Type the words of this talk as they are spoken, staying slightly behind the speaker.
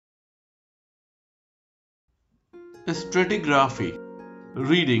Stratigraphy,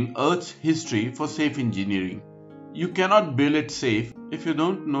 reading Earth's history for safe engineering. You cannot build it safe if you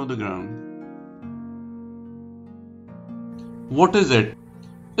don't know the ground. What is it?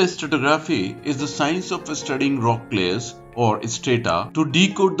 Stratigraphy is the science of studying rock layers or strata to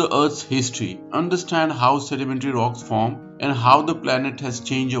decode the Earth's history, understand how sedimentary rocks form, and how the planet has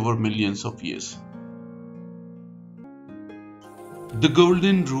changed over millions of years. The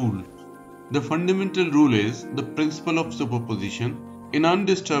Golden Rule. The fundamental rule is the principle of superposition. In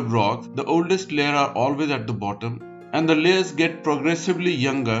undisturbed rocks, the oldest layers are always at the bottom and the layers get progressively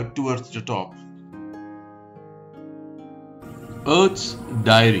younger towards the top. Earth's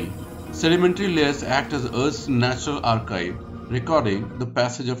diary. Sedimentary layers act as Earth's natural archive, recording the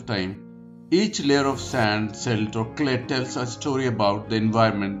passage of time. Each layer of sand, silt or clay tells a story about the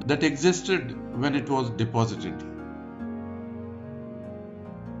environment that existed when it was deposited.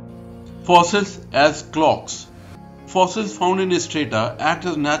 Fossils as clocks. Fossils found in strata act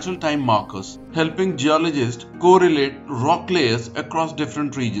as natural time markers, helping geologists correlate rock layers across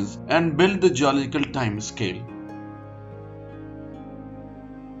different regions and build the geological time scale.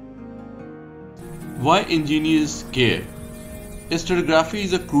 Why engineers care? Stratigraphy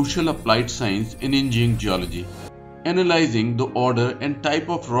is a crucial applied science in engineering geology. Analyzing the order and type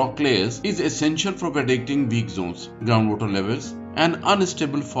of rock layers is essential for predicting weak zones, groundwater levels, and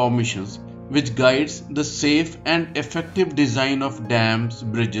unstable formations, which guides the safe and effective design of dams,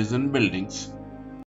 bridges, and buildings.